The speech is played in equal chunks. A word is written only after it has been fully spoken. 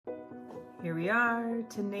Here we are,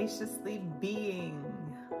 tenaciously being.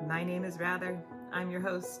 My name is Rather. I'm your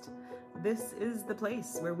host. This is the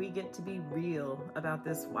place where we get to be real about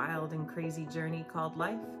this wild and crazy journey called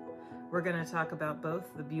life. We're going to talk about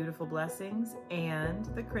both the beautiful blessings and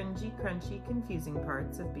the cringy, crunchy, confusing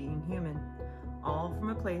parts of being human, all from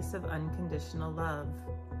a place of unconditional love.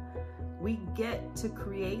 We get to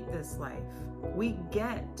create this life. We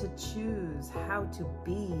get to choose how to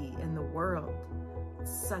be in the world.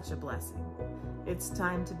 It's such a blessing. It's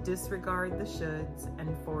time to disregard the shoulds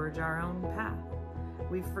and forge our own path.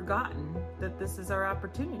 We've forgotten that this is our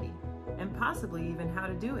opportunity and possibly even how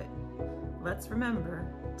to do it. Let's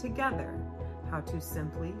remember together how to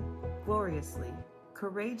simply, gloriously,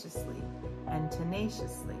 courageously, and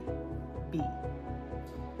tenaciously be.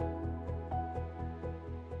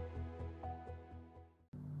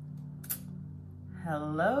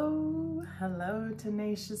 Hello,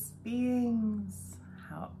 tenacious beings.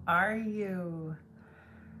 How are you?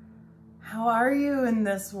 How are you in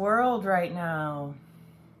this world right now?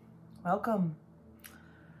 Welcome.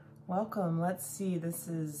 Let's see, this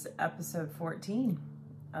is episode 14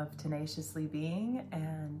 of Tenaciously Being,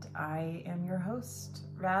 and I am your host,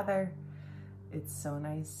 Rather. It's so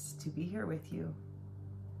nice to be here with you.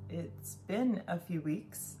 It's been a few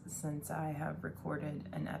weeks since I have recorded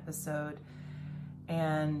an episode,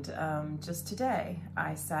 and just today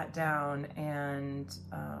I sat down and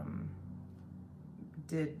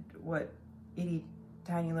did what itty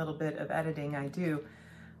tiny little bit of editing I do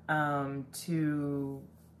to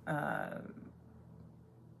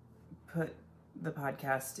put the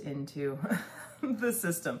podcast into the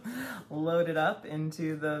system, load it up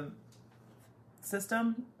into the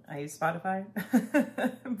system. I use Spotify,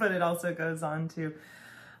 but it also goes on to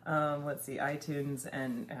iTunes,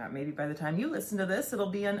 and maybe by the time you listen to this, it'll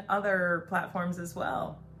be on other platforms as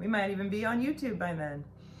well. We might even be on YouTube by then.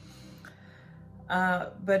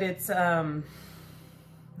 But it's, I'm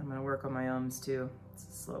going to work on my ums too. It's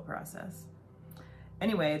a slow process.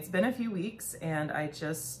 Anyway, it's been a few weeks and I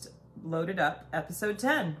just loaded up episode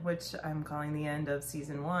 10, which I'm calling the end of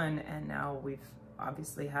season 1. And now we've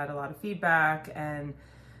obviously had a lot of feedback and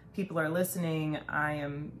people are listening. I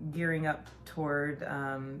am gearing up toward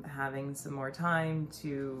having some more time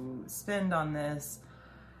to spend on this,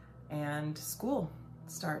 and school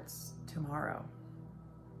starts tomorrow.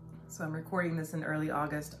 So I'm recording this in early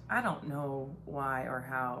August. I don't know why or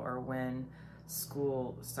how or when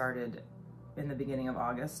school started in the beginning of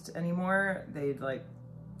August anymore. They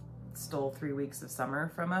stole 3 weeks of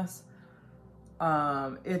summer from us.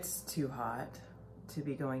 It's too hot to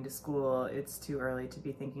be going to school. It's too early to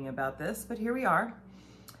be thinking about this, but here we are.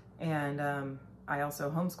 And I also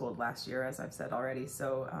homeschooled last year, as I've said already.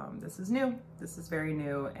 So this is new. This is very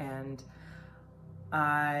new. And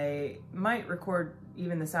I might record,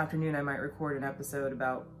 even this afternoon, I might record an episode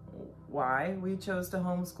about why we chose to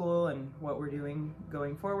homeschool and what we're doing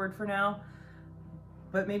going forward for now,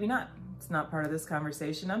 but maybe not. It's not part of this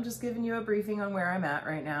conversation. I'm just giving you a briefing on where I'm at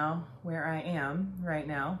right now, where I am right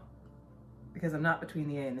now, because I'm not between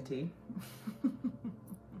the A and the T.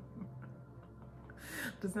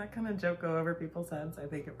 Does that kind of joke go over people's heads? I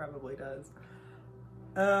think it probably does.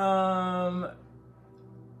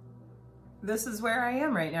 This is where I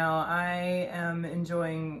am right now. I am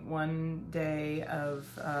enjoying one day of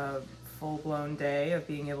full-blown day of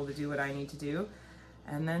being able to do what I need to do.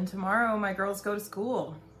 And then tomorrow my girls go to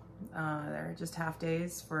school. They're just half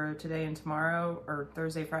days for today and tomorrow, or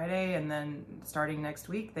Thursday, Friday, and then starting next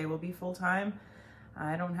week they will be full-time.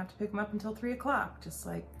 I don't have to pick them up until 3 o'clock, just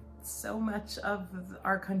like so much of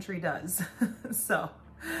our country does. So,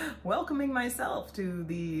 welcoming myself to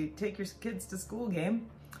the take your kids to school game.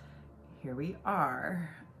 Here we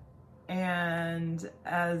are. And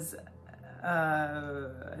as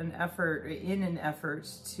an effort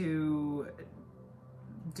to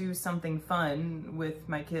do something fun with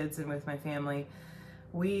my kids and with my family,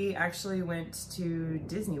 we actually went to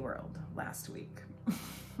Disney World last week.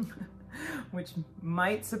 Which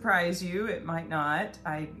might surprise you, it might not.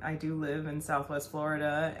 I do live in Southwest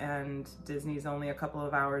Florida and Disney's only a couple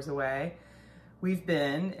of hours away. We've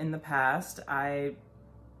been in the past. I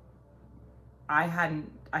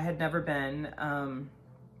had never been.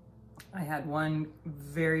 I had one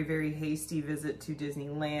very, very hasty visit to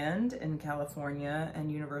Disneyland in California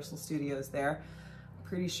and Universal Studios there. I'm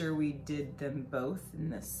pretty sure we did them both in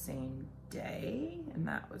the same day, and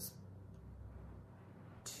that was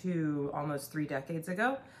almost 3 decades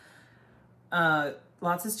ago.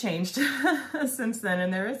 Lots has changed since then,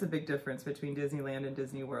 and there is a big difference between Disneyland and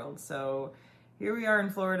Disney World. So here we are in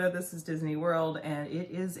Florida. This is Disney World, and it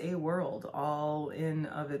is a world all in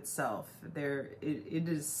of itself. It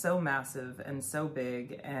is so massive and so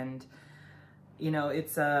big, and you know,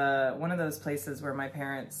 it's one of those places where my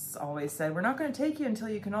parents always said, we're not going to take you until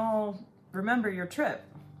you can all remember your trip.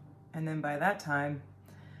 And then by that time,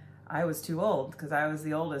 I was too old because I was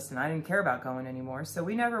the oldest and I didn't care about going anymore. So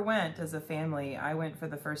we never went as a family. I went for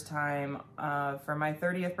the first time for my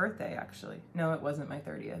 30th birthday, actually. No, it wasn't my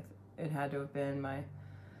 30th. It had to have been my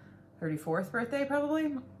 34th birthday,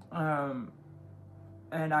 probably. And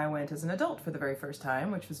I went as an adult for the very first time,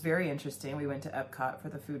 which was very interesting. We went to Epcot for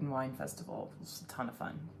the Food and Wine Festival. It was a ton of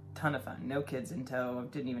fun. Ton of fun. No kids in tow.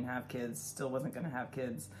 Didn't even have kids. Still wasn't going to have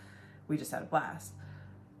kids. We just had a blast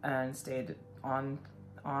and stayed on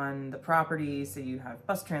the property, so you have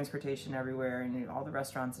bus transportation everywhere and all the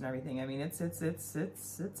restaurants and everything. I mean, it's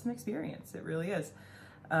an experience. It really is.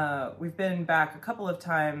 We've been back a couple of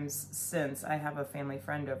times since. I have a family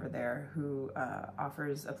friend over there who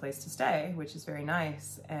offers a place to stay, which is very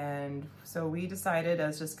nice. And so we decided,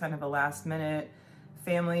 as just kind of a last minute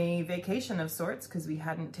family vacation of sorts, because we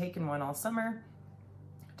hadn't taken one all summer,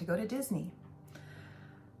 to go to Disney.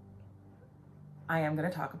 I am going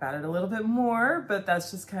to talk about it a little bit more, but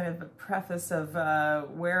that's just kind of a preface of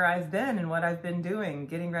where I've been and what I've been doing,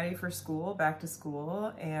 getting ready for school, back to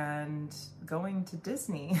school, and going to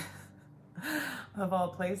Disney, of all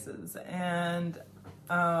places. And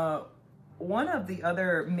one of the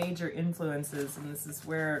other major influences, and this is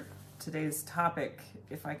where today's topic,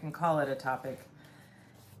 if I can call it a topic,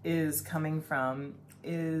 is coming from,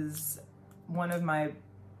 is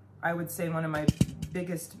I would say one of my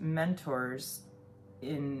biggest mentors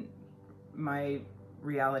in my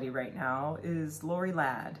reality right now is Lori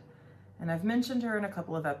Ladd. And I've mentioned her in a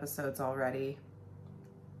couple of episodes already,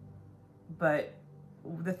 but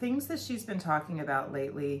the things that she's been talking about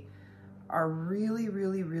lately are really,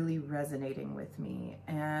 really, really resonating with me.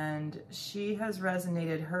 And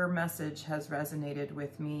her message has resonated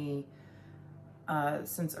with me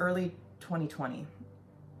since early 2020.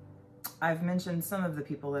 I've mentioned some of the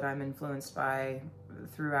people that I'm influenced by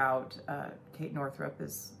throughout. Kate Northrup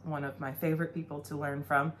is one of my favorite people to learn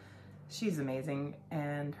from. She's amazing.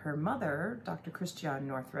 And her mother, Dr. Christiane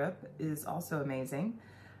Northrup, is also amazing.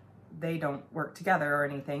 They don't work together or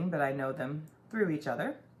anything, but I know them through each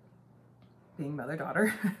other, being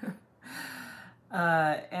mother-daughter.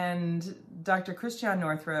 And Dr. Christiane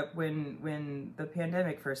Northrup, when the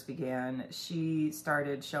pandemic first began, she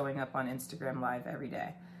started showing up on Instagram Live every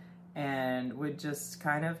day and would just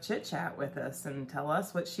kind of chit chat with us and tell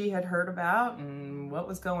us what she had heard about and what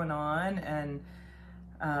was going on. And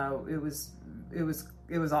it was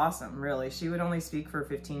awesome, really. She would only speak for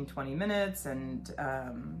 15-20 minutes, and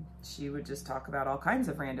she would just talk about all kinds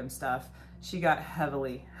of random stuff. She got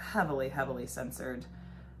heavily censored,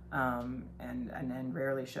 and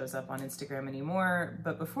rarely shows up on Instagram anymore.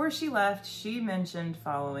 But before she left, she mentioned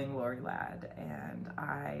following Lori Ladd, and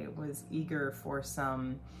I was eager for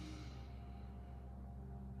some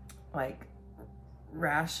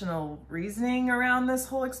rational reasoning around this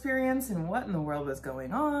whole experience and what in the world was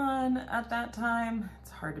going on at that time. It's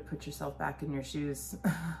hard to put yourself back in your shoes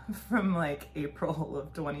from April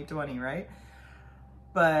of 2020, right?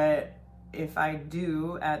 But if I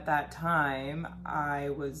do, at that time,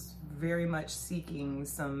 I was very much seeking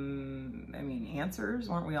some, answers.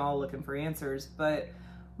 Weren't we all looking for answers? But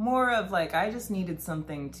more of I just needed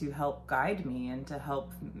something to help guide me and to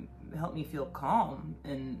help me feel calm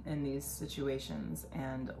in these situations.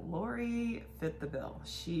 And Lori fit the bill.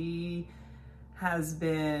 She has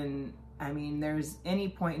been, there's any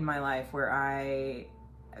point in my life where I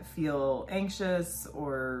feel anxious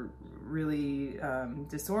or really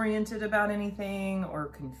disoriented about anything, or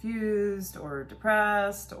confused or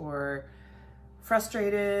depressed or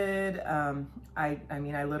frustrated.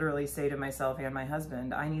 I literally say to myself and my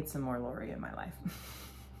husband, I need some more Lori in my life.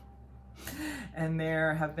 And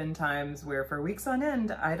there have been times where for weeks on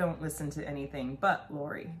end, I don't listen to anything but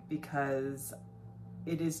Lori, because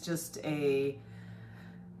it is just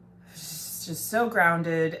so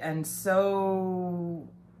grounded and so,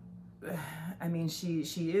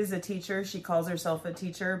 she is a teacher. She calls herself a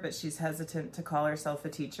teacher, but she's hesitant to call herself a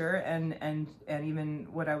teacher. And even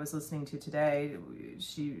what I was listening to today,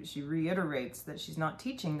 she reiterates that she's not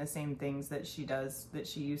teaching the same things that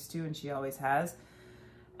she used to, and she always has.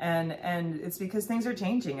 And it's because things are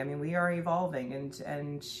changing. We are evolving,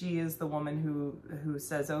 and she is the woman who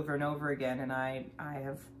says over and over again, and I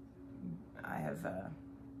have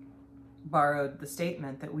borrowed the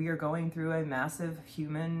statement that we are going through a massive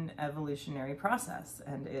human evolutionary process,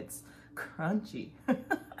 and it's crunchy.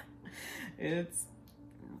 It's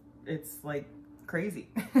crazy.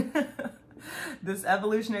 This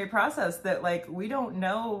evolutionary process that like we don't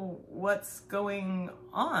know what's going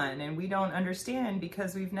on and we don't understand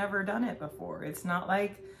because we've never done it before. It's not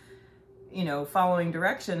like, you know, following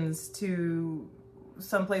directions to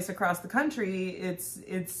someplace across the country.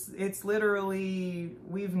 It's literally,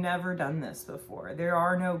 we've never done this before. There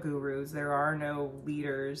are no gurus, there are no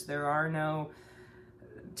leaders, there are no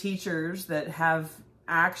teachers that have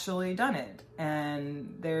actually done it.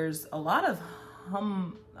 And there's a lot of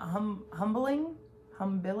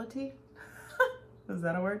humility. Is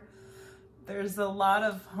that a word? There's a lot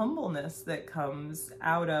of humbleness that comes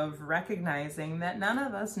out of recognizing that none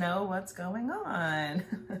of us know what's going on.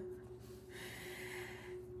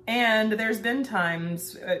 And there's been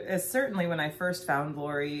times, certainly when I first found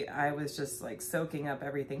Lori, I was just like soaking up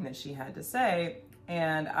everything that she had to say,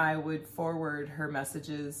 and I would forward her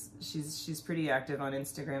messages. She's pretty active on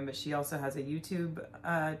Instagram, but she also has a YouTube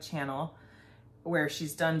channel where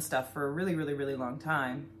she's done stuff for a really, really, really long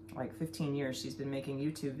time, like 15 years she's been making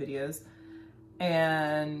YouTube videos.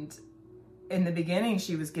 And in the beginning,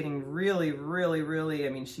 she was getting really, really, really, I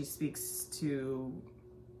mean, she speaks to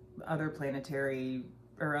other planetary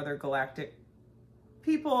or other galactic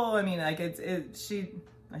people. I mean, like I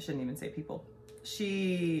shouldn't even say people.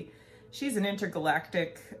 She's an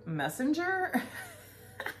intergalactic messenger.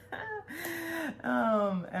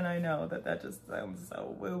 And I know that just sounds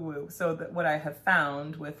so woo-woo. So that what I have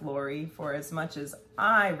found with Lori, for as much as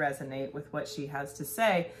I resonate with what she has to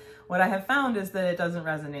say, what I have found is that it doesn't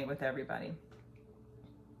resonate with everybody.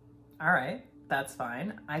 All right, that's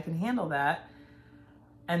fine. I can handle that.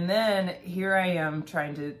 And then here I am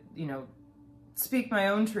trying to, you know, speak my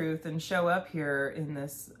own truth and show up here in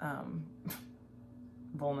this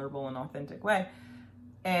vulnerable and authentic way.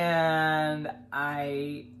 And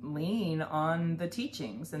I lean on the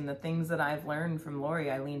teachings and the things that I've learned from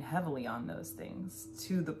Lori. I lean heavily on those things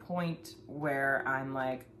to the point where I'm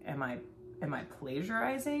like, am I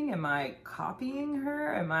plagiarizing? Am I copying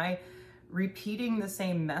her? Am I repeating the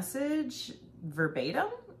same message verbatim?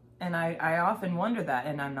 And I often wonder that,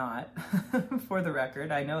 and I'm not. For the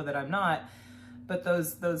record, I know that I'm not. But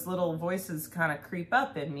those little voices kind of creep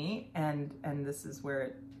up in me, and this is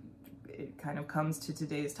where it kind of comes to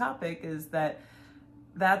today's topic, is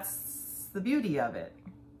that's the beauty of it,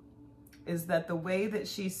 is that the way that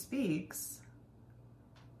she speaks,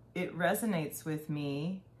 it resonates with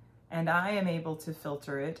me, and I am able to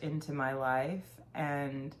filter it into my life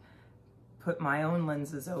and put my own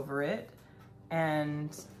lenses over it.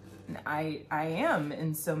 And I am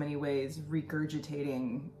in so many ways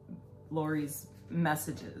regurgitating Lori's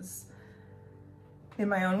messages in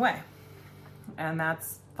my own way. And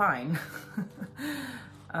that's fine.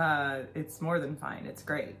 It's more than fine. It's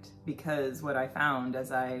great, because what I found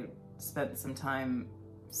as I spent some time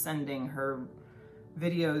sending her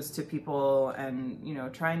videos to people and, you know,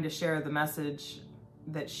 trying to share the message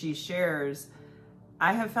that she shares,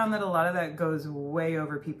 I have found that a lot of that goes way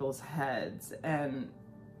over people's heads. And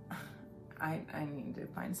I need to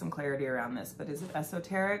find some clarity around this, but is it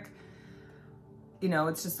esoteric? You know,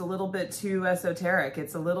 it's just a little bit too esoteric.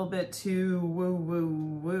 It's a little bit too woo,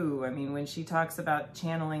 woo, woo. I mean, when she talks about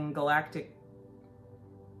channeling galactic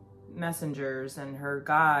messengers and her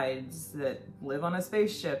guides that live on a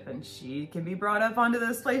spaceship and she can be brought up onto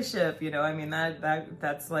the spaceship, you know, I mean,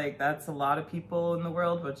 that's a lot of people in the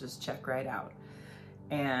world will just check right out.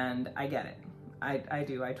 And I get it. I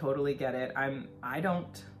do. I totally get it. I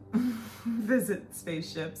don't visit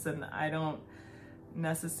spaceships, and I don't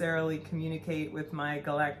necessarily communicate with my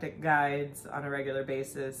galactic guides on a regular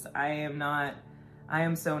basis. I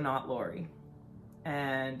am so not Lori.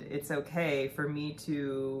 And it's okay for me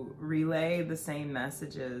to relay the same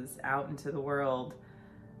messages out into the world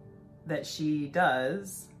that she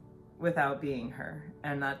does without being her.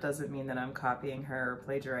 And that doesn't mean that I'm copying her or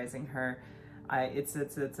plagiarizing her. It's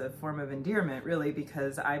a form of endearment, really,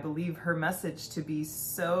 because I believe her message to be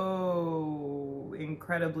so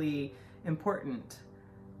incredibly important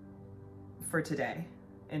for today,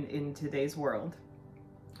 in today's world,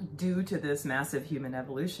 due to this massive human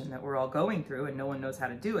evolution that we're all going through and no one knows how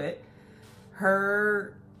to do it.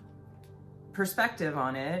 Her perspective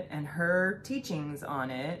on it and her teachings on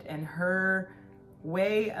it and her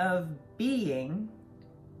way of being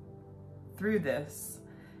through this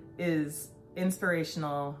is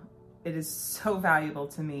inspirational. It is so valuable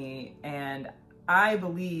to me, and I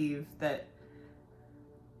believe that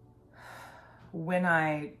when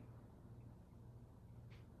I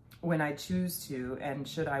choose to, and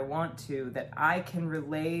should I want to, that I can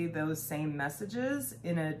relay those same messages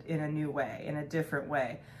in a new way, in a different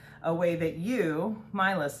way, a way that you,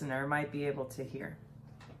 my listener, might be able to hear.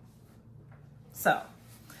 So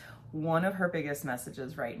one of her biggest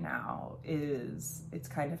messages right now is, it's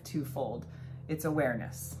kind of twofold. It's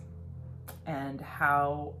awareness. And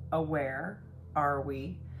how aware are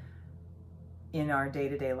we in our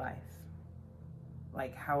day-to-day life?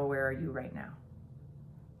 Like, how aware are you right now?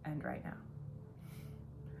 And right now?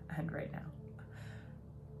 And right now?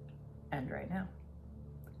 And right now?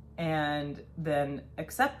 And then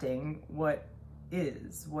accepting what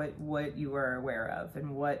is, what you are aware of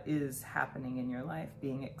and what is happening in your life,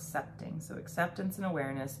 being accepting. So acceptance and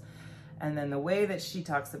awareness. And then the way that she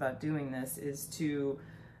talks about doing this is to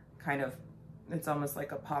kind of, it's almost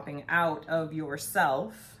like a popping out of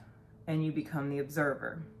yourself and you become the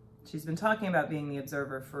observer. She's been talking about being the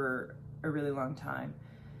observer for a really long time.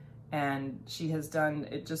 And she has done,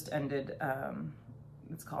 it just ended,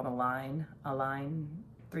 it's called Align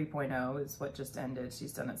 3.0 is what just ended.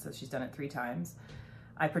 She's done it, so she's done it 3 times.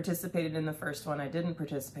 I participated in the first one. I didn't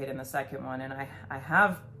participate in the second one, and I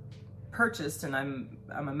have purchased, and I'm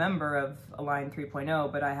a member of Align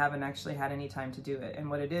 3.0, but I haven't actually had any time to do it. And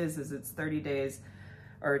what it is it's 30 days,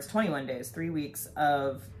 or it's 21 days, 3 weeks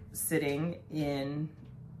of sitting in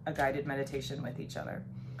a guided meditation with each other.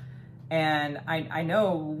 And I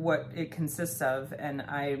know what it consists of, and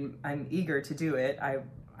I'm eager to do it. I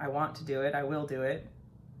want to do it. I will do it.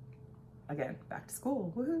 Again, back to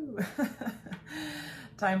school, woohoo!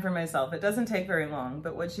 Time for myself. It doesn't take very long,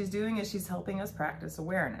 but what she's doing is she's helping us practice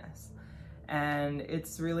awareness. And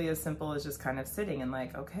it's really as simple as just kind of sitting and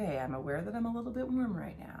like, okay, I'm aware that I'm a little bit warm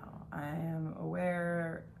right now. I am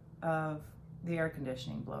aware of the air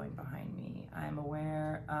conditioning blowing behind me. I'm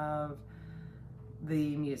aware of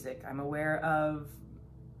the music. I'm aware of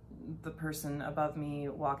the person above me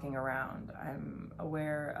walking around. I'm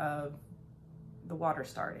aware of the water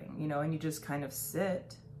starting, and you just kind of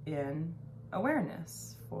sit in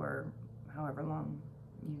awareness for however long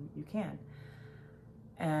you can.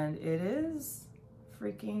 And it is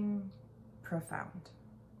freaking profound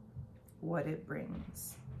what it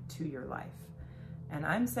brings to your life. And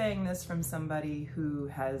I'm saying this from somebody who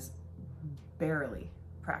has barely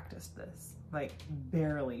practiced this, like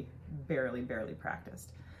barely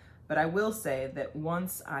practiced. But I will say that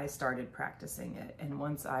once I started practicing it, and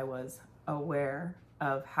once I was aware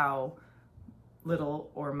of how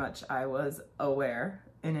little or much I was aware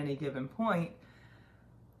in any given point,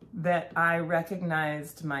 that I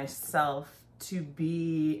recognized myself to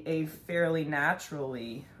be a fairly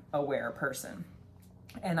naturally aware person.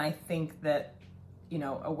 And I think that,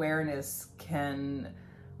 awareness can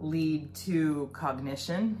lead to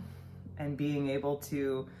cognition and being able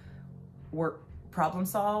to problem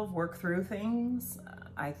solve, work through things.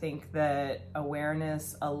 I think that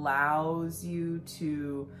awareness allows you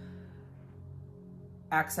to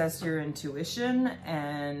access your intuition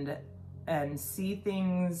and see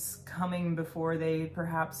things coming before they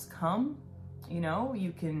perhaps come.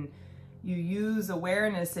 You use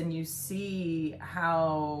awareness and you see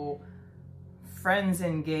how friends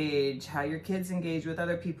engage, how your kids engage with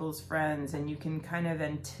other people's friends, and you can kind of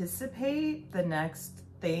anticipate the next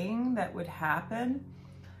thing that would happen.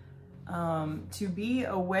 To be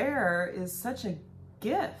aware is such a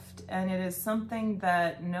gift, and it is something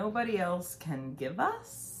that nobody else can give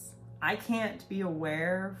us. I can't be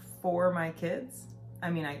aware for my kids. I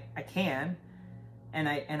mean, I can, and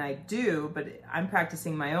I do, but I'm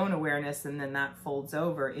practicing my own awareness, and then that folds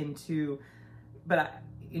over into,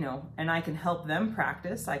 and I can help them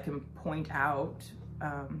practice. I can point out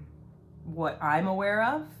what I'm aware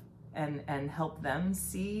of and help them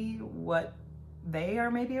see what they are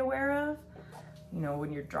maybe aware of.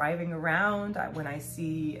 When you're driving around, when I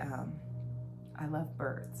see, I love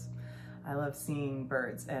birds. I love seeing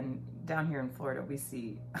birds. And down here in Florida, we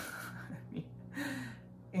see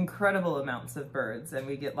incredible amounts of birds, and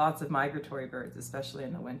we get lots of migratory birds, especially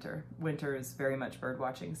in the winter. Winter is very much bird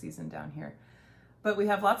watching season down here. But we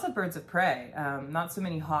have lots of birds of prey, not so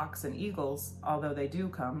many hawks and eagles, although they do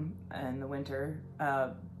come in the winter,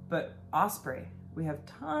 but osprey. We have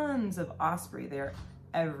tons of osprey. They're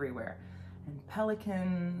everywhere. And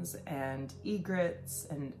pelicans and egrets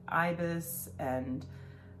and ibis and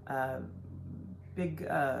big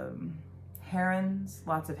herons,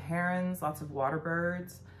 lots of water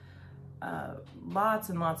birds, lots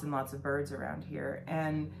and lots and lots of birds around here.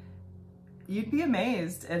 And you'd be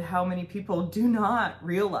amazed at how many people do not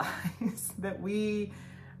realize that we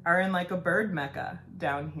are in like a bird mecca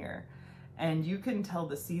down here. And you can tell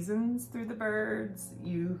the seasons through the birds.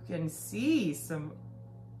 You can see some,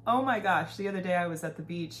 oh my gosh, the other day I was at the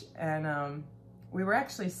beach, and we were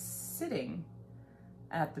actually sitting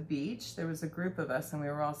at the beach. There was a group of us, and we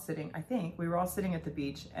were all sitting, I think, we were all sitting at the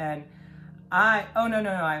beach, and Oh, no.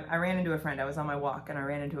 I ran into a friend. I was on my walk and I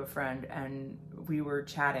ran into a friend and we were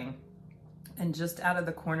chatting. And just out of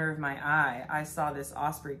the corner of my eye, I saw this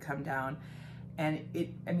osprey come down, and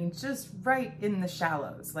just right in the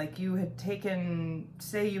shallows. Like you had taken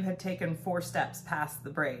 4 steps past the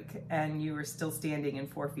break and you were still standing in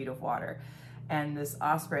 4 feet of water. And this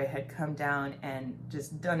osprey had come down and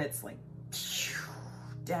just done its like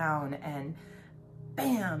down and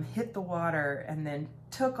bam, hit the water and then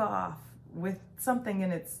took off with something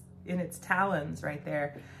in its talons right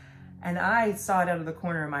there. And I saw it out of the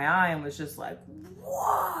corner of my eye and was just like,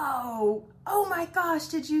 whoa, oh my gosh,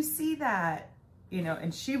 did you see that?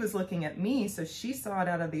 And she was looking at me, so she saw it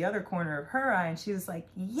out of the other corner of her eye and she was like,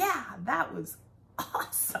 yeah, that was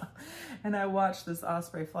awesome. And I watched this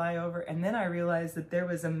osprey fly over, and then I realized that there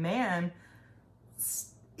was a man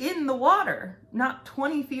in the water, not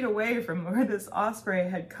 20 feet away from where this osprey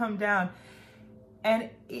had come down. And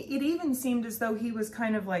it even seemed as though he was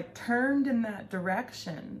kind of like turned in that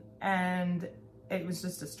direction, and it was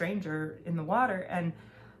just a stranger in the water, and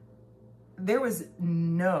there was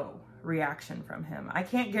no reaction from him. I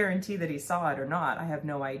can't guarantee that he saw it or not. I have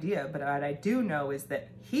no idea, but what I do know is that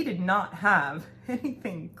he did not have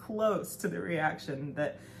anything close to the reaction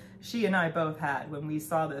that she and I both had when we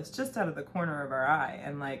saw this just out of the corner of our eye.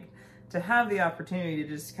 And like, to have the opportunity to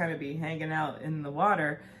just kind of be hanging out in the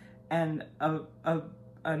water and an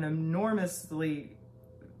enormously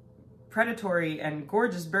predatory and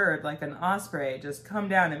gorgeous bird like an osprey just come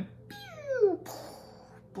down and pew,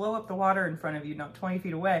 blow up the water in front of you, not 20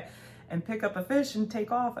 feet away, and pick up a fish and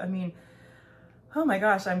take off. I mean, oh my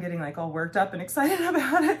gosh, I'm getting like all worked up and excited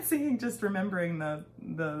about it, remembering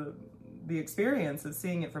the experience of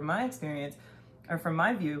seeing it from my experience or from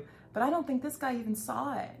my view. But I don't think this guy even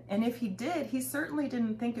saw it. And if he did, he certainly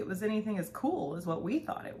didn't think it was anything as cool as what we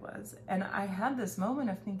thought it was. And I had this moment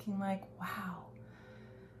of thinking like, wow,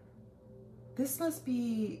 this must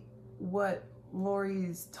be what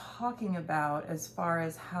Lori's talking about as far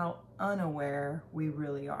as how unaware we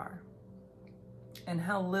really are and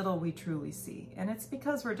how little we truly see. And it's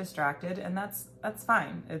because we're distracted, and that's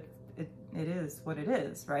fine. It is what it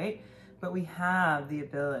is, right? But we have the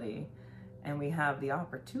ability and we have the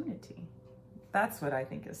opportunity. That's what I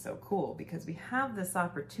think is so cool, because we have this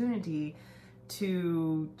opportunity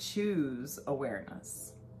to choose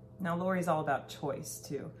awareness. Now, Lori's all about choice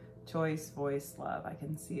too. Choice, voice, love. I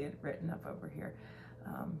can see it written up over here.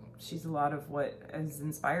 She's a lot of what has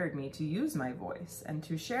inspired me to use my voice and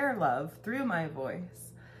to share love through my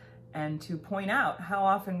voice and to point out how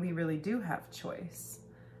often we really do have choice.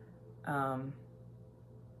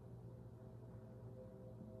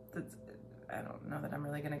 I don't know that I'm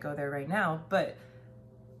really going to go there right now, but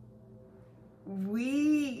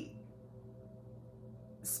we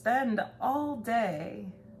spend all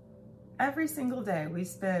day, every single day, we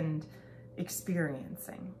spend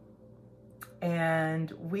experiencing.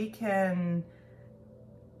 And we can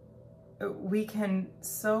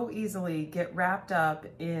so easily get wrapped up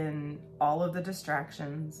in all of the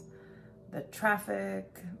distractions, the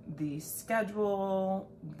traffic, the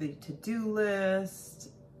schedule, the to-do list,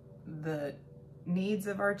 the needs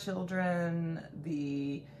of our children,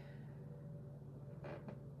 the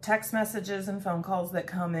text messages and phone calls that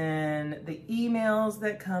come in, the emails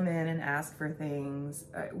that come in and ask for things.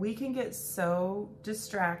 We can get so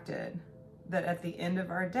distracted that at the end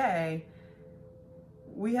of our day,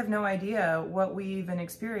 we have no idea what we even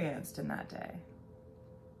experienced in that day.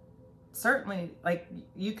 Certainly, like,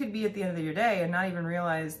 you could be at the end of your day and not even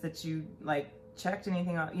realize that you like checked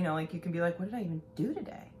anything out, like you can be like, what did I even do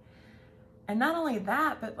today? And not only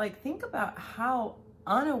that, but like, think about how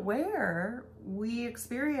unaware we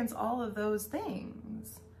experience all of those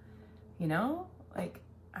things. Like,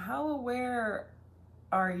 how aware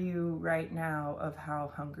are you right now of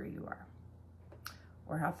how hungry you are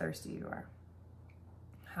or how thirsty you are?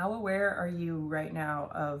 How aware are you right now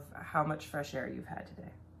of how much fresh air you've had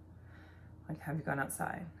today? Like, have you gone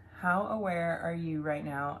outside? How aware are you right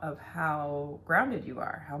now of how grounded you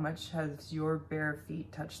are? How much has your bare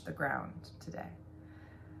feet touched the ground today?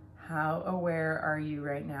 How aware are you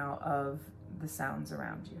right now of the sounds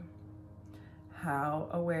around you? How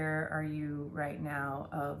aware are you right now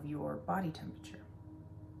of your body temperature?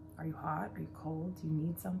 Are you hot? Are you cold? Do you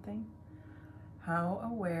need something? How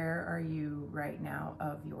aware are you right now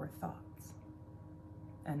of your thoughts?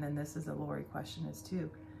 And then this is a Lori question is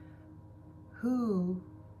too. Who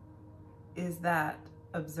is that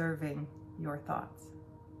observing your thoughts?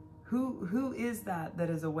 Who is that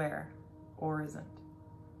is aware or isn't?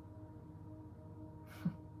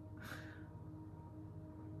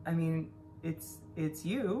 I mean, it's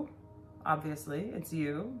you, obviously. It's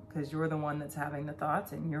you, because you're the one that's having the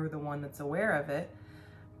thoughts and you're the one that's aware of it.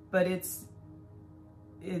 But it's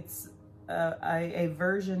a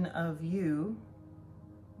version of you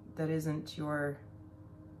that isn't your,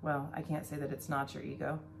 well, I can't say that it's not your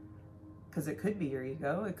ego, because it could be your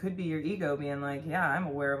ego. It could be your ego being like, yeah, I'm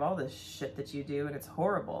aware of all this shit that you do and it's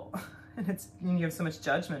horrible. And you have so much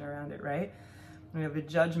judgment around it, right? We have a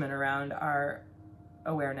judgment around our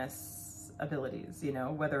awareness abilities, you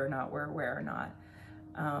know, whether or not we're aware or not.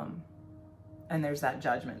 And there's that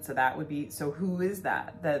judgment. So that would be, so who is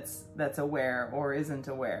that's aware or isn't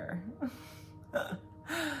aware?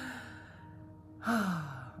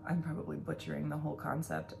 I'm probably butchering the whole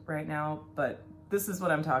concept right now, but this is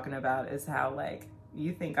what I'm talking about, is how, like,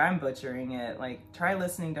 you think I'm butchering it. Like, try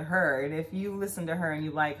listening to her. And if you listen to her and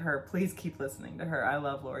you like her, please keep listening to her. I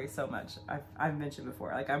love Lori so much. I've mentioned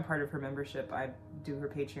before, like, I'm part of her membership. I do her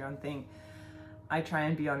Patreon thing. I try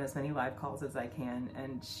and be on as many live calls as I can,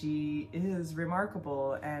 and she is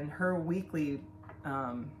remarkable. And her weekly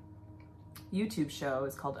YouTube show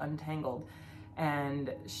is called Untangled,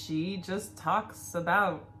 and she just talks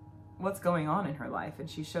about what's going on in her life, and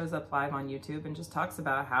she shows up live on YouTube and just talks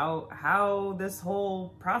about how this whole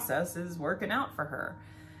process is working out for her.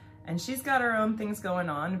 And she's got her own things going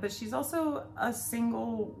on, but she's also a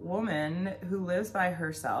single woman who lives by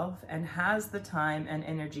herself and has the time and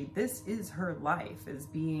energy. This is her life, is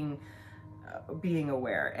being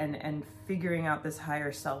aware and figuring out this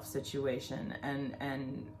higher self situation and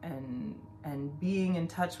being in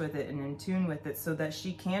touch with it and in tune with it, so that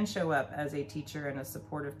she can show up as a teacher and a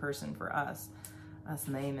supportive person for us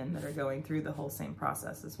laymen that are going through the whole same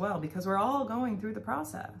process as well, because we're all going through the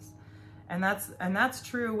process. And that's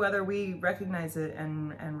true whether we recognize it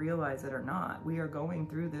and realize it or not. We are going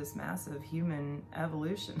through this massive human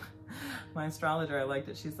evolution. My astrologer, I liked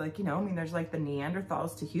it. She's like, you know, I mean, there's like the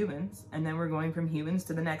Neanderthals to humans, and then we're going from humans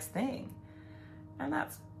to the next thing. And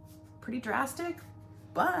that's pretty drastic,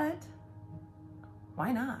 but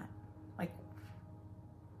why not? Like,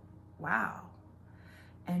 wow.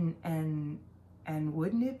 And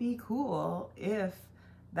wouldn't it be cool if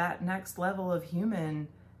that next level of human,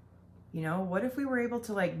 you know, what if we were able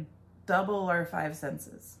to, like, double our 5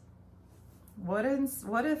 senses? What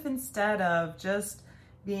if instead of just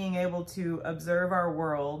being able to observe our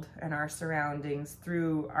world and our surroundings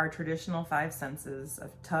through our traditional 5 senses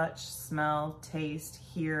of touch, smell, taste,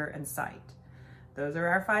 hear, and sight? Those are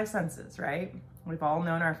our 5 senses, right? We've all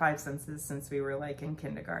known our 5 senses since we were, like, in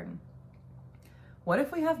kindergarten. What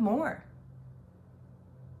if we have more?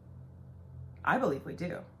 I believe we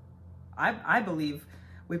do. I believe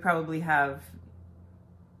we probably have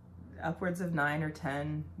upwards of 9 or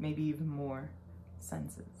 10, maybe even more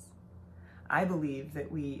senses. I believe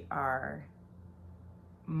that we are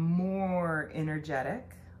more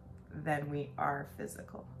energetic than we are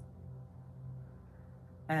physical.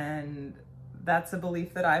 And that's a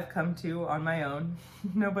belief that I've come to on my own.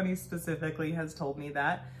 Nobody specifically has told me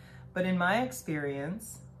that. But in my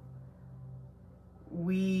experience,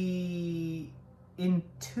 we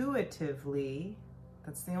intuitively,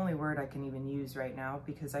 that's the only word I can even use right now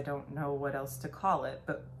because I don't know what else to call it,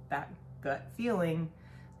 but that gut feeling,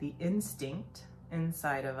 the instinct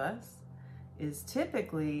inside of us, is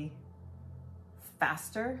typically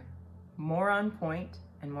faster, more on point,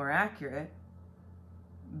 and more accurate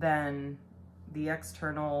than the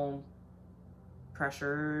external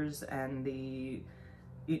pressures and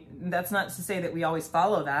that's not to say that we always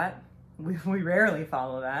follow that. We rarely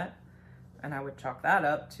follow that. And I would chalk that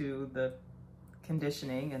up to the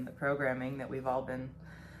conditioning and the programming that we've all been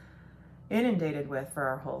inundated with for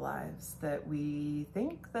our whole lives, that we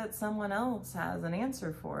think that someone else has an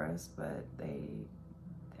answer for us, but they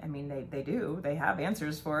do. They have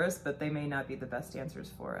answers for us, but they may not be the best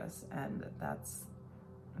answers for us. And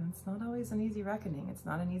it's not always an easy reckoning. It's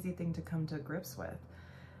not an easy thing to come to grips with.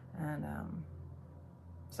 And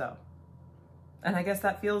and I guess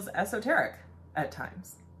that feels esoteric at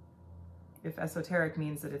times. If esoteric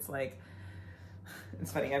means that it's like,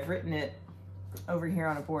 it's funny, I've written it over here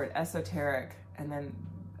on a board, esoteric, and then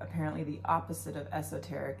apparently the opposite of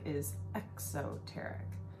esoteric is exoteric.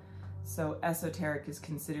 So esoteric is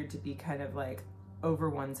considered to be kind of like over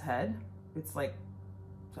one's head. It's like,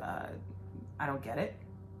 I don't get it,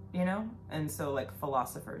 you know? And so like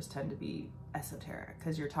philosophers tend to be esoteric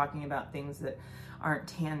because you're talking about things that aren't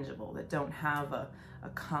tangible, that don't have a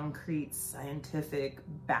concrete scientific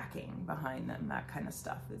backing behind them. That kind of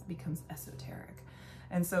stuff becomes esoteric.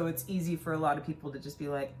 And so it's easy for a lot of people to just be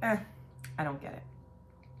like, I don't get it.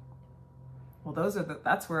 Well,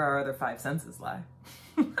 that's where our other 5 senses lie,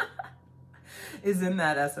 is in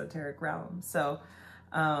that esoteric realm. So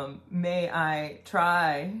May I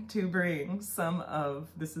try to bring some of,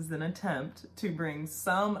 this is an attempt to bring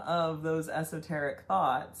some of those esoteric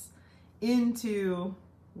thoughts into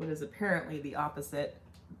what is apparently the opposite,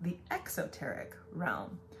 the exoteric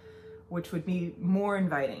realm, which would be more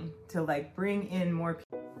inviting to like bring in more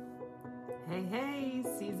people. Hey,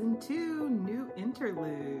 season 2, new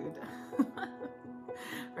interlude.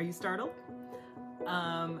 Are you startled?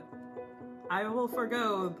 I will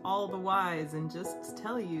forgo all the whys and just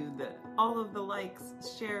tell you that all of the likes,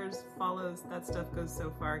 shares, follows, that stuff goes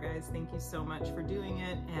so far, guys. Thank you so much for doing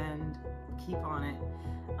it, and keep on it.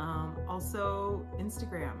 Also,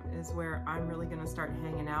 Instagram is where I'm really going to start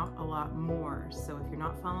hanging out a lot more. So if you're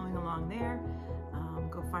not following along there,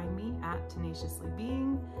 go find me at Tenaciously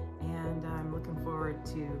Being, and I'm looking forward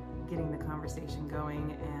to getting the conversation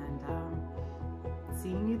going and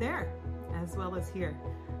seeing you there as well as here.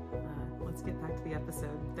 Let's get back to the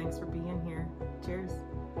episode. Thanks for being here. Cheers.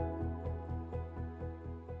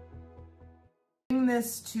 Bring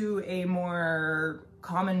this to a more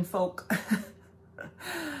common folk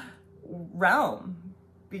realm,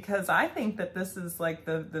 because I think that this is like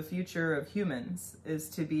the future of humans, is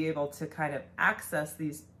to be able to kind of access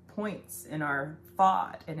these points in our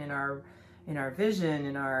thought and in our vision,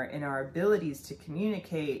 in our abilities to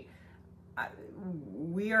communicate.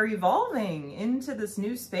 We are evolving into this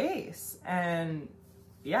new space, and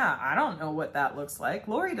yeah, I don't know what that looks like.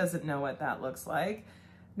 Lori doesn't know what that looks like.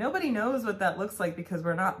 Nobody knows what that looks like because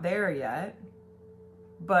we're not there yet.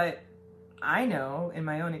 But I know in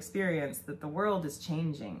my own experience that the world is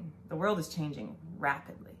changing. The world is changing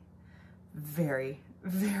rapidly. Very,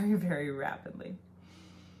 very, very rapidly.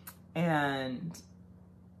 And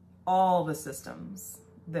all the systems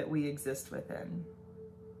that we exist within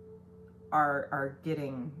are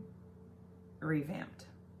getting revamped.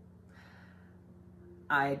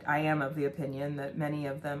 I am of the opinion that many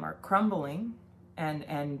of them are crumbling,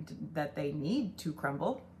 and that they need to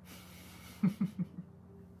crumble.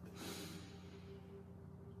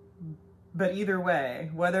 But either way,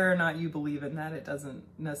 whether or not you believe in that, it doesn't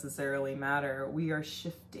necessarily matter. We are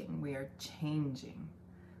shifting, we are changing,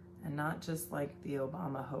 and not just like the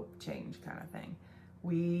Obama hope change kind of thing.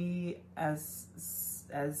 We as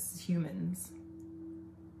humans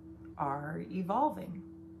are evolving,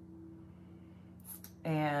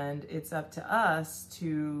 and it's up to us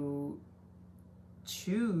to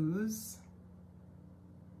choose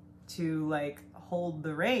to like hold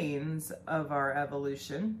the reins of our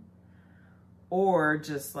evolution, or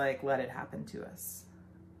just like let it happen to us.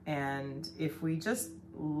 And if we just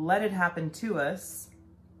let it happen to us,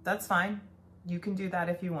 that's fine. You can do that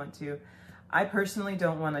if you want to. I personally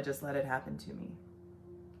don't want to just let it happen to me.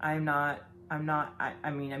 I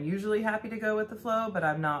mean, I'm usually happy to go with the flow, but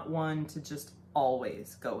I'm not one to just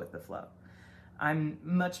always go with the flow. I'm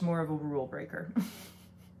much more of a rule breaker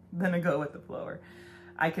than a go with the flower.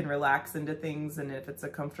 I can relax into things, and if it's a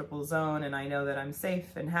comfortable zone and I know that I'm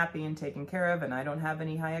safe and happy and taken care of and I don't have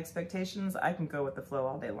any high expectations, I can go with the flow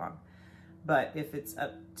all day long. But if it's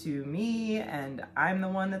up to me and I'm the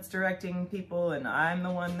one that's directing people, and I'm the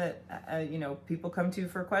one that people come to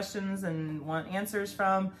for questions and want answers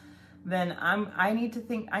from, then I need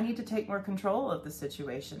to take more control of the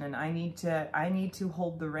situation, and I need to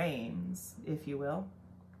hold the reins, if you will.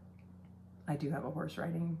 I do have a horse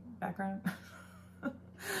riding background,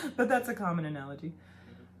 but that's a common analogy.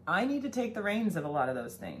 I need to take the reins of a lot of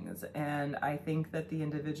those things, and I think that the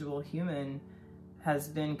individual human has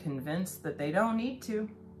been convinced that they don't need to.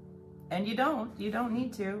 And you don't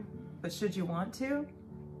need to, but should you want to,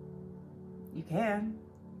 you can.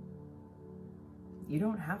 You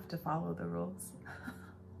don't have to follow the rules.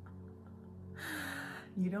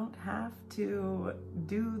 You don't have to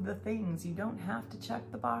do the things. You don't have to check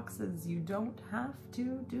the boxes. You don't have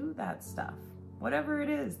to do that stuff. Whatever it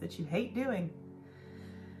is that you hate doing,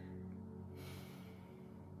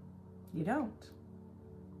 you don't.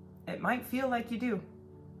 It might feel like you do.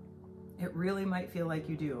 It really might feel like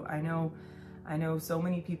you do. I know so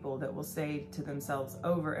many people that will say to themselves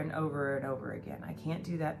over and over and over again, I can't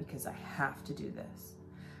do that because I have to do this.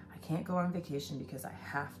 I can't go on vacation because I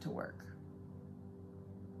have to work.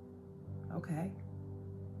 Okay.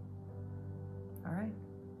 All right.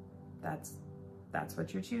 That's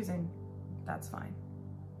what you're choosing. That's fine.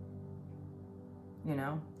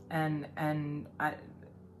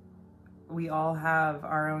 We all have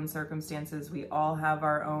our own circumstances. We all have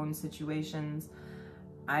our own situations.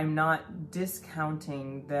 I'm not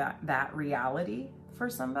discounting that reality for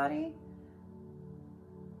somebody,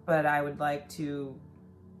 but I would like to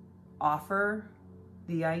offer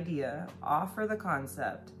the idea, offer the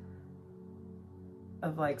concept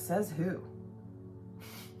of like, says who?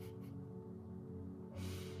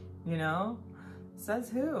 you know? Says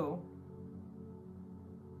who?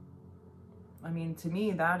 I mean, to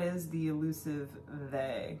me, that is the elusive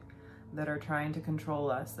they that are trying to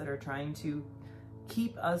control us, that are trying to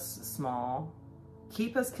keep us small,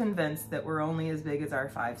 keep us convinced that we're only as big as our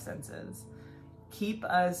five senses, keep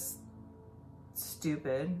us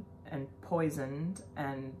stupid and poisoned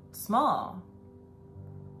and small,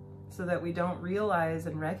 so that we don't realize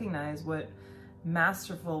and recognize what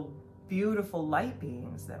masterful, beautiful light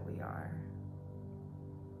beings that we are,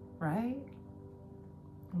 right?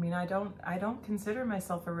 I mean, I don't consider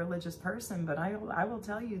myself a religious person, but I will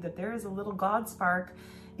tell you that there is a little God spark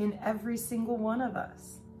in every single one of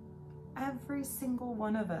us. Every single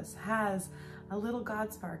one of us has a little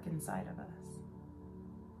God spark inside of us.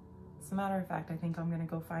 As a matter of fact, I think I'm going to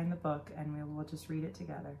go find the book and we'll just read it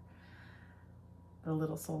together. The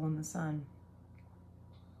Little Soul in the Sun.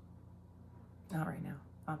 Not right now,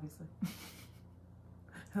 obviously.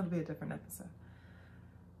 That'll be a different episode.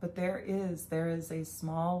 But there is a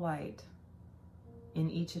small light in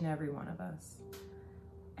each and every one of us.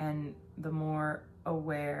 And the more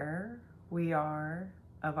aware we are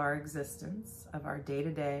of our existence, of our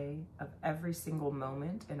day-to-day, of every single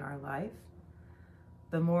moment in our life,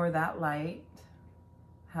 the more that light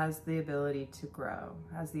has the ability to grow,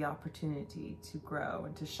 has the opportunity to grow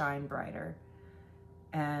and to shine brighter.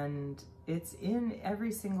 And it's in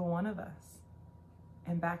every single one of us.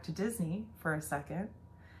 And back to Disney for a second.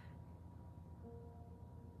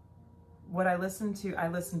 What I listened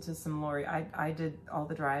to some Lori. I did all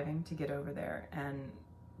the driving to get over there, and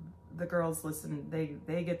the girls listen,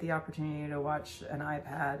 they get the opportunity to watch an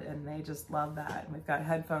iPad, and they just love that. And we've got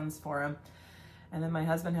headphones for them. And then my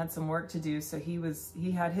husband had some work to do, so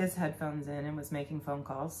he had his headphones in and was making phone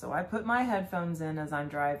calls. So I put my headphones in as I'm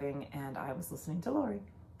driving, and I was listening to Lori,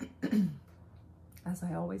 as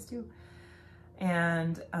I always do.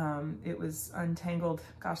 And it was Untangled.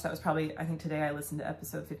 Gosh, that was probably, I think today I listened to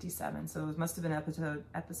episode 57. So it must have been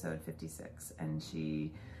episode 56. And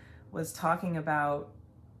she was talking about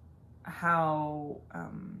how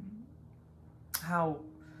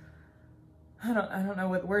I don't know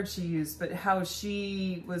what word she used, but how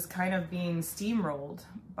she was kind of being steamrolled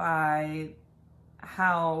by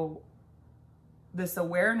how this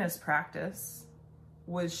awareness practice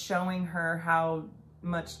was showing her how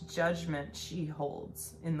much judgment she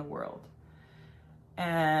holds in the world,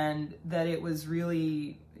 and that it was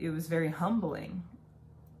very humbling.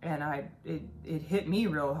 And it hit me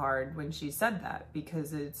real hard when she said that,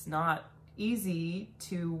 because it's not easy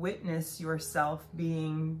to witness yourself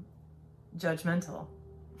being judgmental,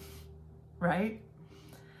 right?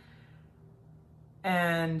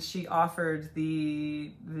 And she offered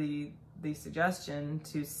the suggestion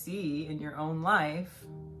to see in your own life,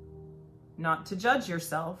 not to judge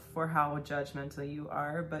yourself for how judgmental you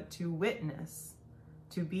are, but to witness,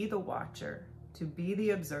 to be the watcher, to be the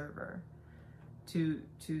observer, to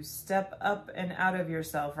step up and out of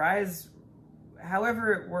yourself, rise,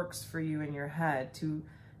 however it works for you in your head, to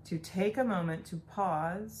take a moment to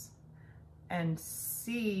pause and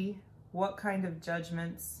see what kind of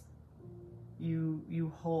judgments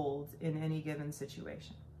you hold in any given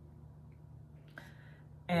situation.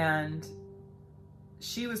 And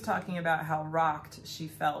she was talking about how rocked she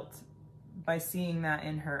felt by seeing that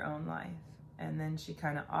in her own life. And then she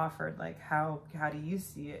kind of offered, like, how do you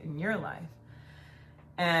see it in your life?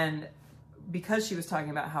 And because she was talking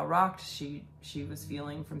about how rocked she was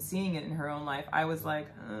feeling from seeing it in her own life, I was like,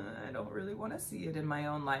 I don't really want to see it in my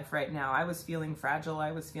own life right now. I was feeling fragile.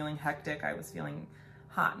 I was feeling hectic. I was feeling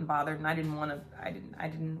hot and bothered, and I didn't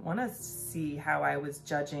want to see how I was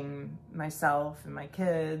judging myself and my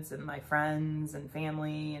kids and my friends and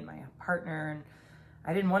family and my partner, and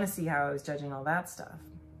I didn't want to see how I was judging all that stuff.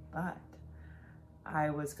 But I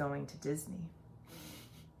was going to Disney,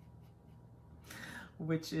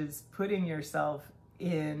 which is putting yourself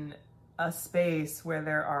in a space where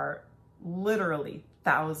there are literally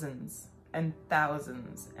thousands and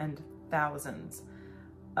thousands and thousands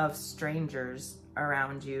of strangers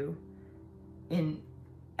around you in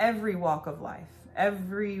every walk of life,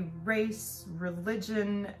 every race,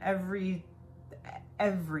 religion, everything.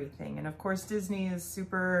 And of course, Disney is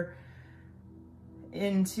super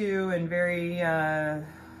into and very, in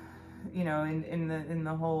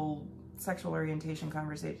the whole sexual orientation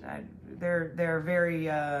conversation, they're very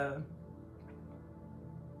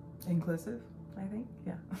inclusive, I think.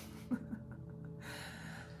 Yeah.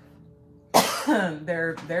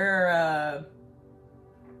 They're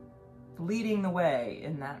leading the way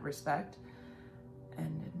in that respect,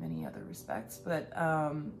 and in many other respects, but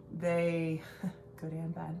they, good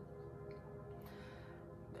and bad,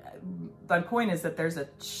 my point is that there's a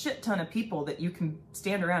shit ton of people that you can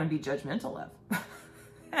stand around and be judgmental of.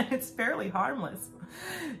 And it's fairly harmless.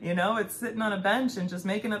 You know, it's sitting on a bench and just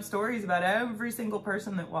making up stories about every single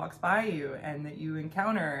person that walks by you and that you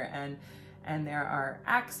encounter. And there are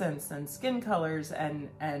accents and skin colors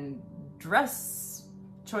and dress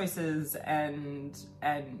choices and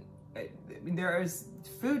there is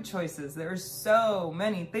food choices. There are so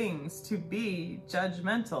many things to be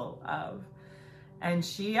judgmental of. And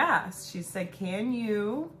she asked, she said, can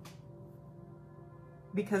you,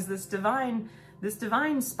 because this divine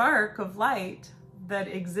spark of light that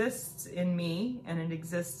exists in me and it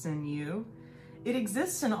exists in you, it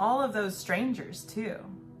exists in all of those strangers too.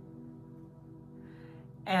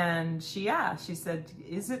 And she asked, she said,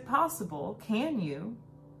 is it possible, can you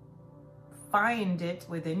find it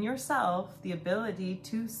within yourself, the ability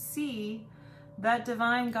to see that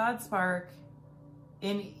divine God spark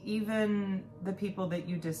in even the people that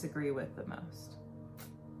you disagree with the most?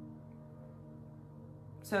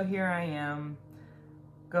 So here I am,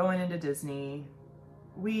 going into Disney.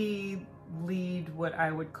 We lead what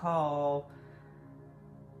I would call,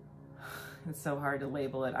 it's so hard to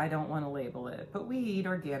label it. I don't want to label it, but we eat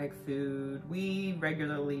organic food. We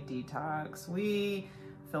regularly detox. We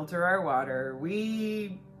filter our water.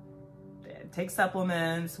 We take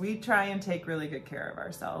supplements. We try and take really good care of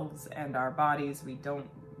ourselves and our bodies. We don't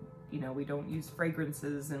use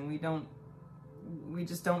fragrances, and we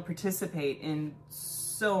just don't participate in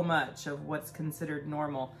so much of what's considered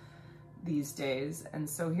normal these days. And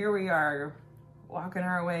so here we are walking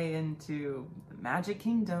our way into the Magic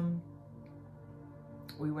Kingdom.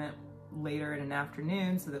 We went later in an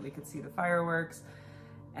afternoon so that we could see the fireworks.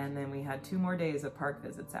 And then we had 2 more days of park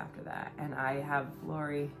visits after that. And I have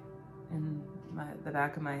Lori in the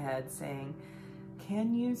back of my head saying,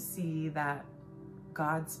 can you see that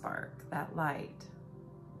God spark, that light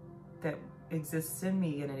that exists in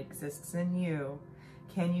me and it exists in you?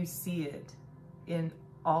 Can you see it in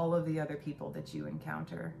all of the other people that you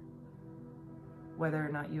encounter, whether or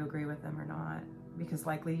not you agree with them or not? Because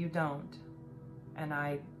likely you don't. And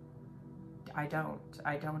I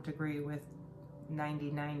don't agree with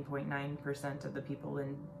 99.9% of the people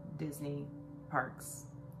in Disney parks'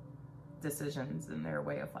 decisions and their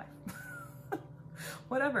way of life.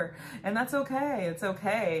 Whatever. And that's okay. It's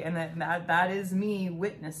okay. And that is me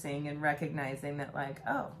witnessing and recognizing that, like,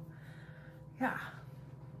 oh, yeah,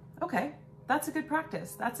 okay, that's a good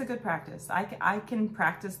practice. That's a good practice. I can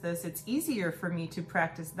practice this. It's easier for me to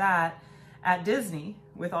practice that at Disney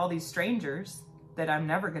with all these strangers that I'm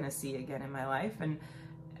never going to see again in my life. And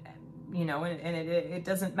you know, and it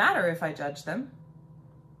doesn't matter if I judge them,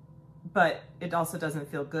 but it also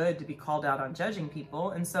doesn't feel good to be called out on judging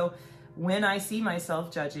people. And so when I see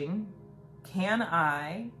myself judging, can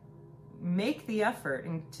I make the effort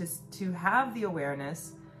and to have the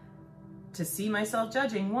awareness to see myself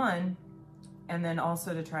judging, one, and then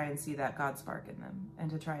also to try and see that God spark in them and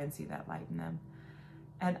to try and see that light in them.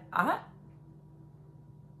 And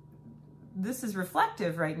this is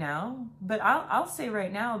reflective right now, but I'll say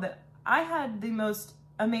right now that I had the most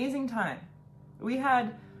amazing time. We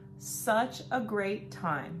had such a great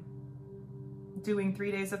time doing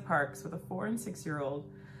 3 days of parks with a 4- and 6-year-old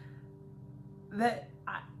that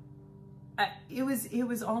it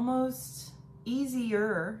was almost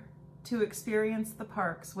easier to experience the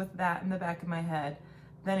parks with that in the back of my head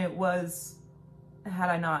than it was had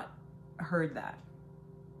I not heard that.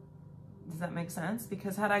 Does that make sense?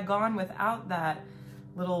 Because had I gone without that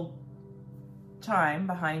little chime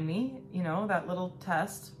behind me, you know, that little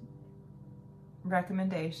test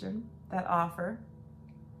recommendation, that offer,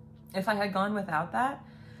 if I had gone without that,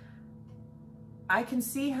 I can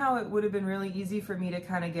see how it would have been really easy for me to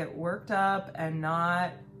kind of get worked up and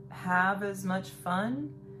not have as much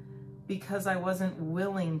fun because I wasn't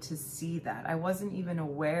willing to see that. I wasn't even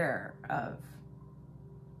aware of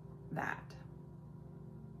that.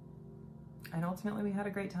 And ultimately we had a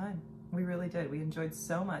great time. We really did. We enjoyed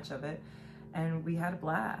so much of it and we had a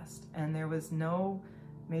blast, and there was no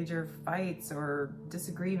major fights or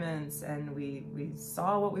disagreements, and we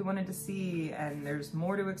saw what we wanted to see, and there's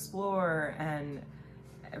more to explore, and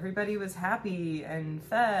everybody was happy and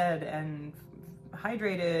fed and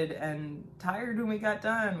hydrated and tired when we got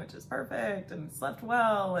done, which is perfect, and slept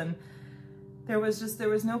well, and there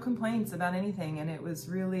was no complaints about anything. And it was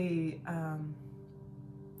really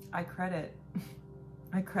I credit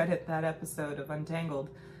that episode of Untangled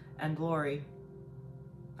and Lori.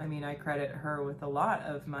 I mean, I credit her with a lot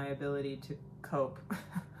of my ability to cope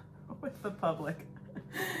with the public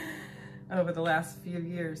over the last few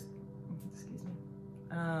years. Excuse me.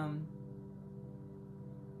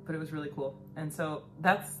 but it was really cool. And so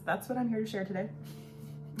that's what I'm here to share today,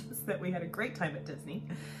 is that we had a great time at Disney,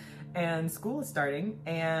 and school is starting,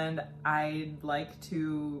 and I'd like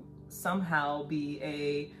to somehow be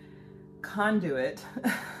a conduit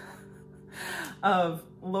of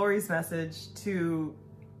Lori's message to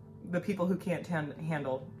the people who can't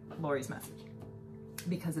handle Lori's message,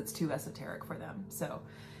 because it's too esoteric for them. So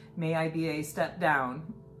may I be a step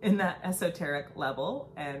down in that esoteric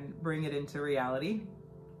level and bring it into reality,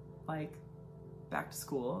 like back to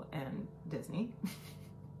school and Disney.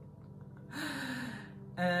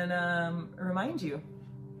 And remind you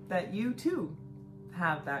that you too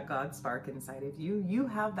have that God spark inside of you. You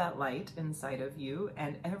have that light inside of you,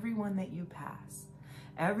 and everyone that you pass,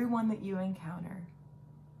 everyone that you encounter,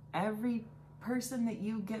 every person that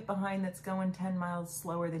you get behind that's going 10 miles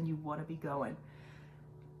slower than you want to be going,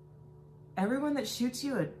 everyone that shoots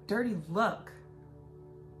you a dirty look,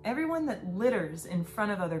 everyone that litters in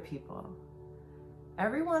front of other people,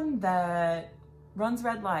 everyone that runs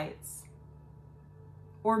red lights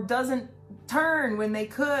or doesn't turn when they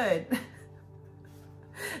could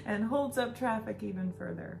and holds up traffic even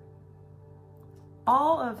further.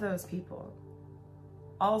 All of those people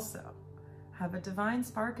also have a divine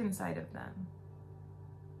spark inside of them.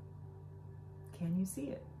 Can you see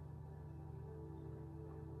it?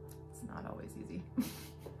 It's not always easy.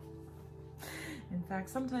 In fact,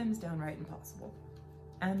 sometimes downright impossible.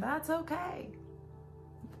 And that's okay.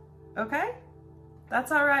 Okay?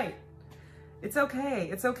 That's all right. It's okay.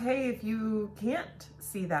 It's okay if you can't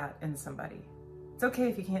see that in somebody. It's okay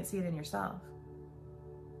if you can't see it in yourself.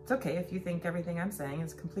 It's okay if you think everything I'm saying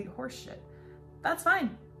is complete horseshit. That's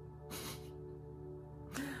fine.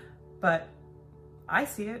 But I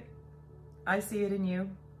see it. I see it in you.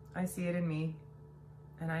 I see it in me.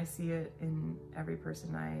 And I see it in every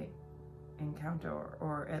person I encounter,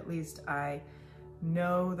 or at least I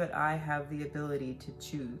know that I have the ability to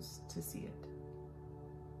choose to see it.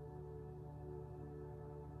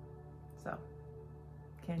 So,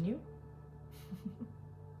 can you?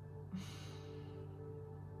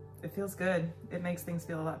 It feels good. It makes things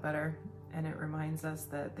feel a lot better. And it reminds us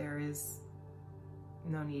that there is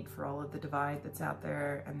no need for all of the divide that's out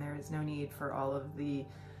there, and there is no need for all of the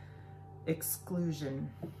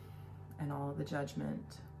exclusion and all of the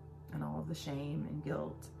judgment and all of the shame and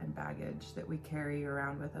guilt and baggage that we carry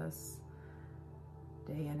around with us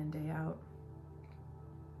day in and day out.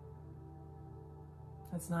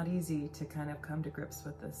 It's not easy to kind of come to grips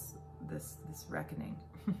with this reckoning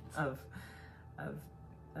of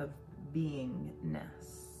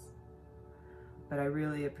beingness. But I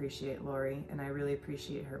really appreciate Lori, and I really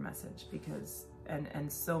appreciate her message, because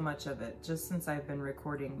and so much of it, just since I've been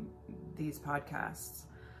recording these podcasts,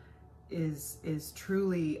 is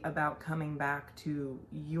truly about coming back to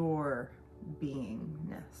your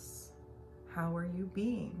beingness. How are you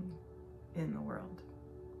being in the world?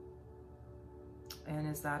 And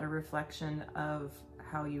is that a reflection of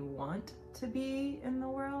how you want to be in the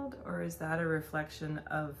world? Or is that a reflection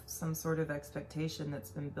of some sort of expectation that's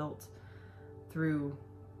been built through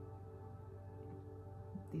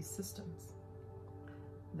these systems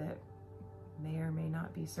that may or may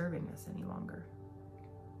not be serving us any longer?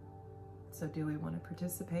 So do we want to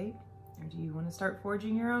participate, or do you want to start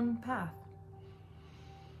forging your own path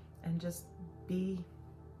and just be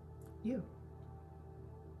you?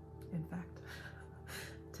 In fact,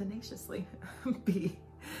 tenaciously be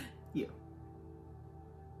you.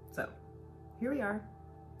 So here we are.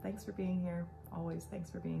 Thanks for being here. Always thanks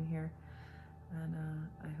for being here. And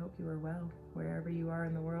I hope you are well wherever you are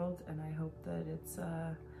in the world, and I hope that it's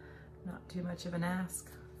not too much of an ask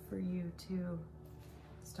for you to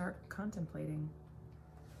start contemplating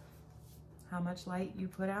how much light you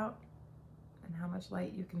put out and how much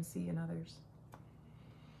light you can see in others.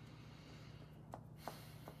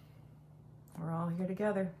 We're all here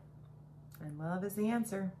together, and love is the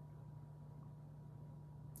answer.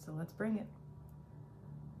 So let's bring it.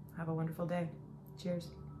 Have a wonderful day. Cheers.